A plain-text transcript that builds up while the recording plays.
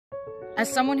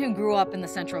As someone who grew up in the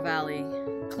Central Valley,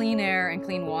 clean air and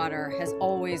clean water has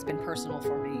always been personal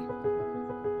for me.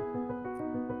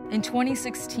 In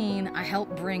 2016, I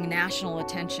helped bring national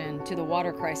attention to the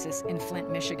water crisis in Flint,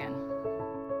 Michigan.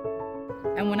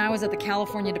 And when I was at the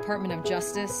California Department of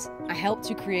Justice, I helped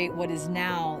to create what is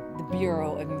now the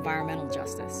Bureau of Environmental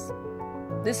Justice.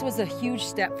 This was a huge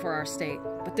step for our state,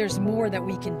 but there's more that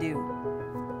we can do.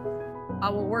 I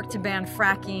will work to ban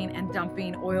fracking and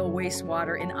dumping oil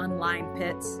wastewater in unlined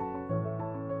pits,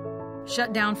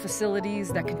 shut down facilities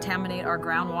that contaminate our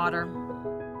groundwater,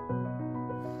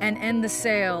 and end the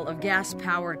sale of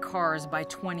gas-powered cars by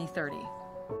 2030.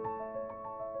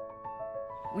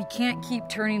 We can't keep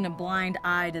turning a blind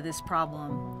eye to this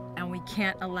problem, and we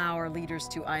can't allow our leaders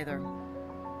to either.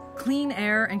 Clean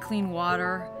air and clean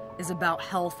water is about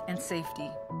health and safety,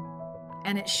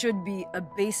 and it should be a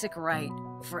basic right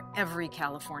for every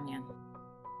Californian.